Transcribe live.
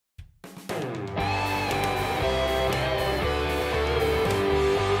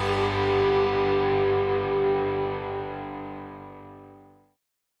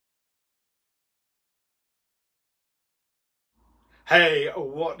Hey,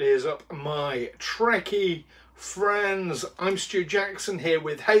 what is up, my Trekkie friends? I'm Stu Jackson here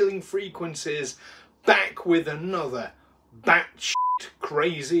with Hailing Frequencies, back with another BATSH T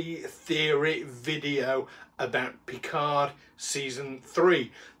CRAZY Theory video about Picard Season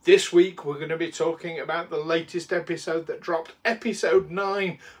 3. This week we're going to be talking about the latest episode that dropped, Episode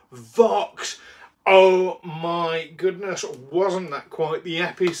 9, Vox. Oh my goodness, wasn't that quite the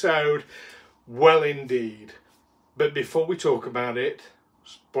episode? Well, indeed. But before we talk about it,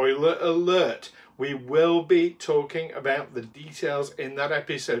 spoiler alert, we will be talking about the details in that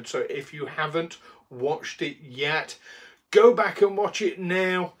episode. So if you haven't watched it yet, go back and watch it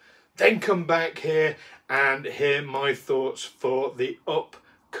now, then come back here and hear my thoughts for the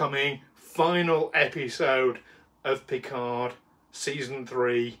upcoming final episode of Picard Season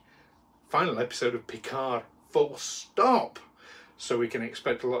 3. Final episode of Picard, full stop. So we can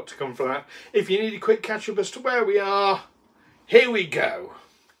expect a lot to come from that. If you need a quick catch up as to where we are, here we go.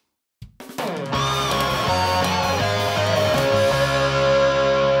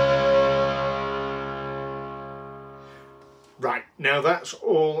 Right, now that's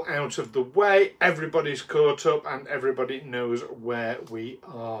all out of the way. Everybody's caught up and everybody knows where we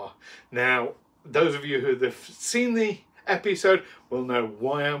are. Now, those of you who have seen the episode will know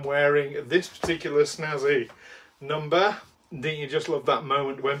why I'm wearing this particular snazzy number. Didn't you just love that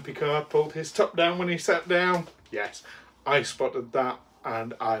moment when Picard pulled his top down when he sat down? Yes, I spotted that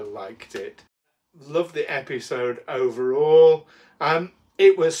and I liked it. Loved the episode overall.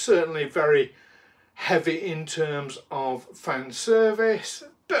 It was certainly very heavy in terms of fan service,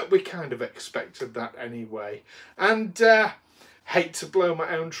 but we kind of expected that anyway. And hate to blow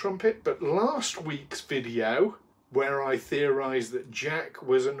my own trumpet, but last week's video, where I theorised that Jack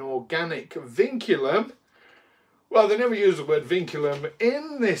was an organic vinculum, well, they never use the word vinculum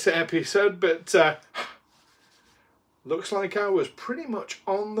in this episode, but looks like I was pretty much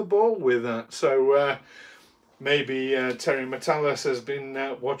on the ball with that. So maybe Terry Matalas has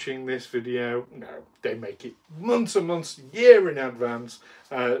been watching this video. No, they make it months and months, year in advance.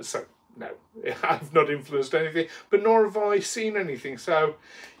 So no, I've not influenced anything, but nor have I seen anything. So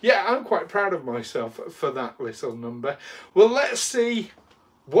yeah, I'm quite proud of myself for that little number. Well, let's see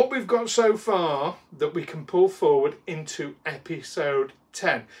what we've got so far that we can pull forward into episode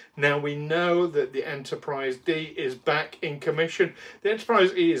 10. Now we know that the Enterprise D is back in commission. The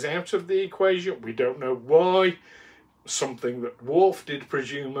Enterprise E is out of the equation. We don't know why. Something that Worf did,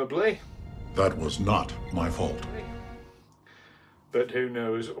 presumably. That was not my fault. But who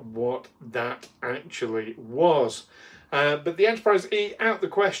knows what that actually was. But the Enterprise E out the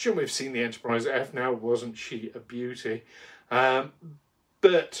question. We've seen the Enterprise F now. Wasn't she a beauty?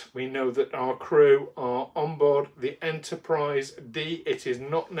 But we know that our crew are on board the Enterprise D. It is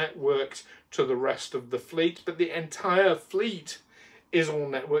not networked to the rest of the fleet, but the entire fleet is all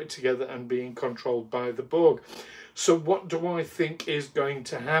networked together and being controlled by the Borg. So what do I think is going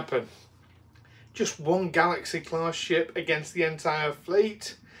to happen? Just one Galaxy-class ship against the entire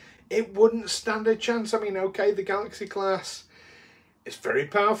fleet? It wouldn't stand a chance. I mean, okay, the Galaxy-class is very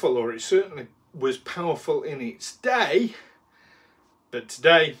powerful, or it certainly was powerful in its day. But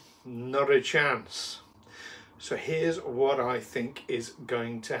today, not a chance. So here's what I think is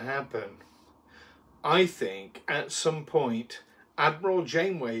going to happen. I think at some point, Admiral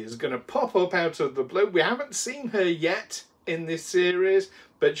Janeway is going to pop up out of the blue. We haven't seen her yet in this series,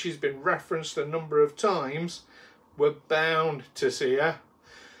 but she's been referenced a number of times. We're bound to see her.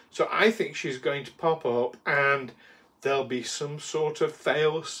 So I think she's going to pop up and there'll be some sort of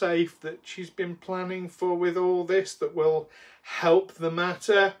fail-safe that she's been planning for with all this that will help the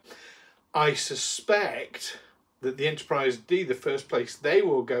matter. I suspect that the Enterprise D, the first place they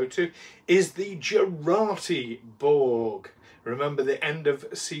will go to, is the Jurati Borg. Remember the end of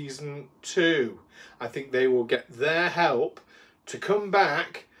Season 2. I think they will get their help to come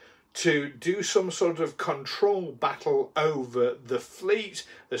back to do some sort of control battle over the fleet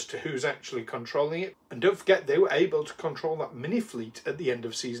as to who's actually controlling it. And don't forget, they were able to control that mini-fleet at the end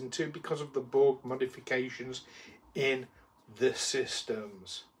of Season 2 because of the Borg modifications in the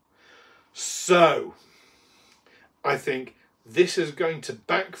systems. So, I think this is going to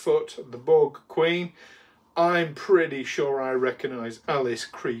backfoot the Borg Queen. I'm pretty sure I recognise Alice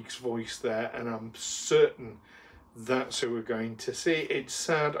Krieg's voice there, and I'm certain that's who we're going to see. It's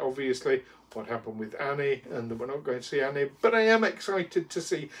sad, obviously, what happened with Annie, and that we're not going to see Annie, but I am excited to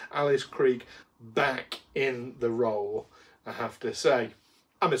see Alice Krieg back in the role, I have to say.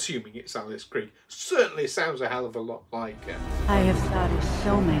 I'm assuming it's Alice Krieg. Certainly sounds a hell of a lot like her. I have thought of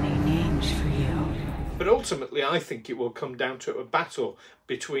so many names for you. But ultimately, I think it will come down to a battle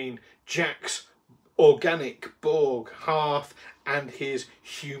between Jack's organic Borg half and his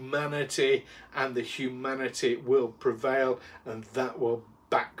humanity, and the humanity will prevail, and that will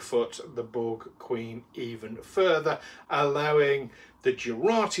backfoot the Borg Queen even further, allowing the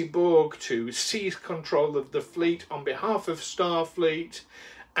Jurati Borg to seize control of the fleet on behalf of Starfleet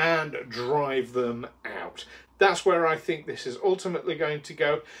and drive them out. That's where I think this is ultimately going to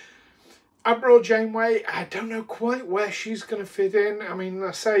go. Admiral Janeway, I don't know quite where she's going to fit in. I mean,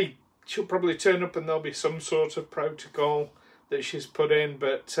 I say she'll probably turn up and there'll be some sort of protocol that she's put in,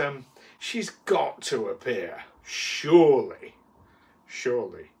 but she's got to appear. Surely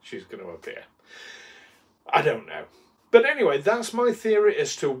she's going to appear. I don't know. But anyway, that's my theory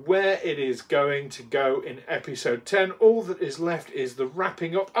as to where it is going to go in episode 10. All that is left is the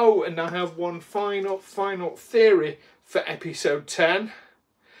wrapping up. Oh, and I have one final theory for episode 10.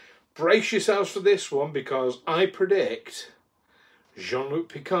 Brace yourselves for this one, because I predict Jean-Luc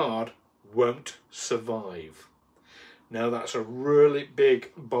Picard won't survive. Now, that's a really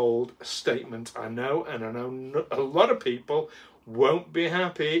big, bold statement, I know, and I know a lot of people won't be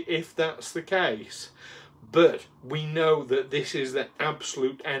happy if that's the case. But we know that this is the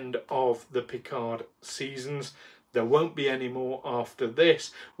absolute end of the Picard seasons. There won't be any more after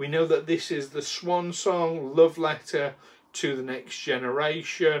this. We know that this is the swan song, love letter to the next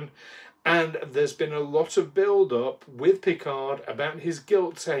generation. And there's been a lot of build-up with Picard about his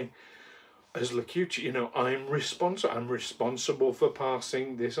guilt, saying, as Locutus, you know, I'm responsible for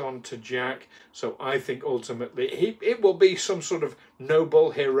passing this on to Jack. So I think ultimately it will be some sort of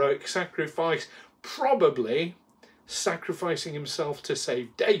noble, heroic sacrifice, probably sacrificing himself to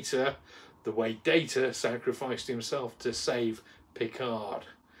save Data, the way Data sacrificed himself to save Picard.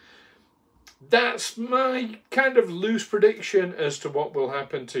 That's my kind of loose prediction as to what will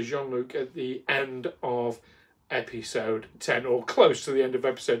happen to Jean-Luc at the end of episode 10, or close to the end of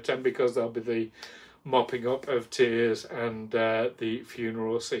episode 10, because there'll be the mopping up of tears and the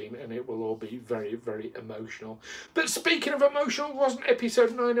funeral scene, and it will all be very, very emotional. But speaking of emotional, wasn't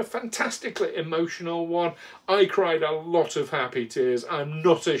episode 9 a fantastically emotional one? I cried a lot of happy tears. I'm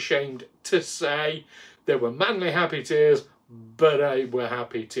not ashamed to say there were manly happy tears, but they were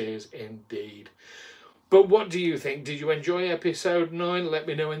happy tears indeed. But what do you think? Did you enjoy episode 9? Let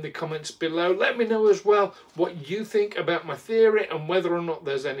me know in the comments below. Let me know as well what you think about my theory and whether or not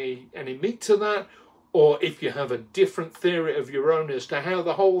there's any meat to that, or if you have a different theory of your own as to how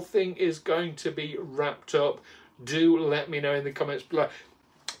the whole thing is going to be wrapped up. Do let me know in the comments below.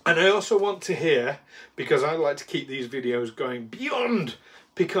 And I also want to hear, because I like to keep these videos going beyond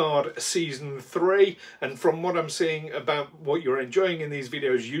Picard Season 3, and from what I'm seeing about what you're enjoying in these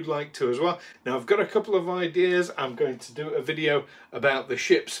videos, you'd like to as well. Now, I've got a couple of ideas. I'm going to do a video about the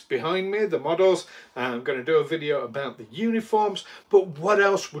ships behind me, the models. I'm going to do a video about the uniforms. But what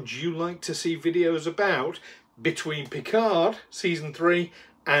else would you like to see videos about between Picard Season 3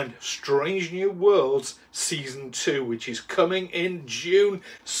 and Strange New Worlds Season 2, which is coming in June?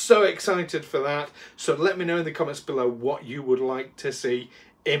 So excited for that. So let me know in the comments below what you would like to see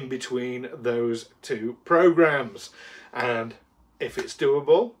in between those two programs. And if it's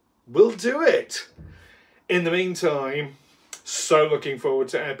doable, we'll do it. In the meantime, so looking forward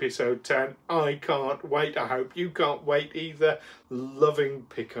to episode 10. I can't wait. I hope you can't wait either. Loving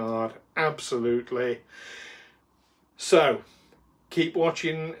Picard, absolutely. So keep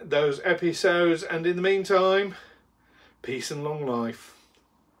watching those episodes, and in the meantime, peace and long life.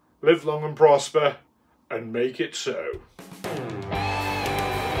 Live long and prosper, and make it so.